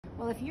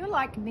Well, if you're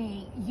like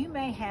me, you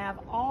may have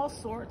all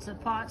sorts of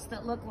pots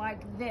that look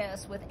like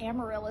this with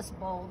amaryllis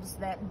bulbs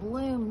that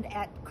bloomed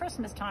at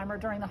Christmas time or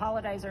during the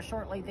holidays or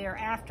shortly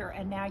thereafter,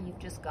 and now you've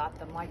just got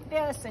them like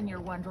this and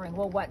you're wondering,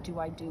 well, what do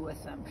I do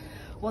with them?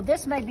 Well,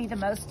 this may be the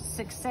most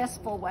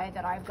successful way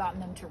that I've gotten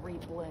them to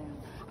rebloom.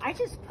 I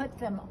just put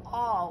them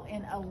all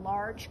in a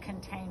large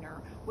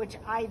container, which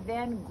I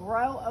then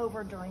grow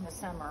over during the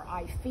summer.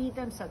 I feed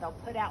them so they'll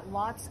put out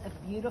lots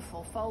of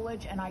beautiful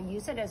foliage, and I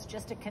use it as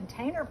just a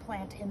container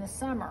plant in the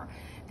summer.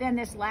 Then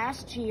this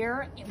last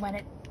year, when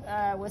it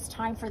was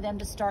time for them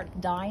to start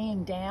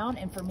dying down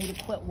and for me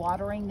to quit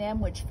watering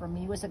them, which for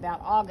me was about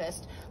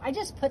August, I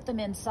just put them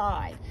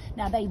inside.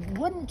 Now, they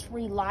wouldn't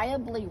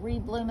reliably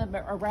rebloom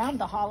around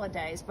the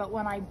holidays, but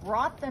when I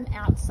brought them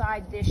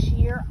outside this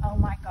year, oh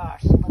my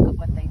gosh, look at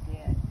what they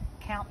did.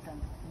 Count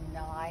them,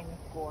 9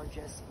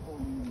 gorgeous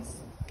blooms.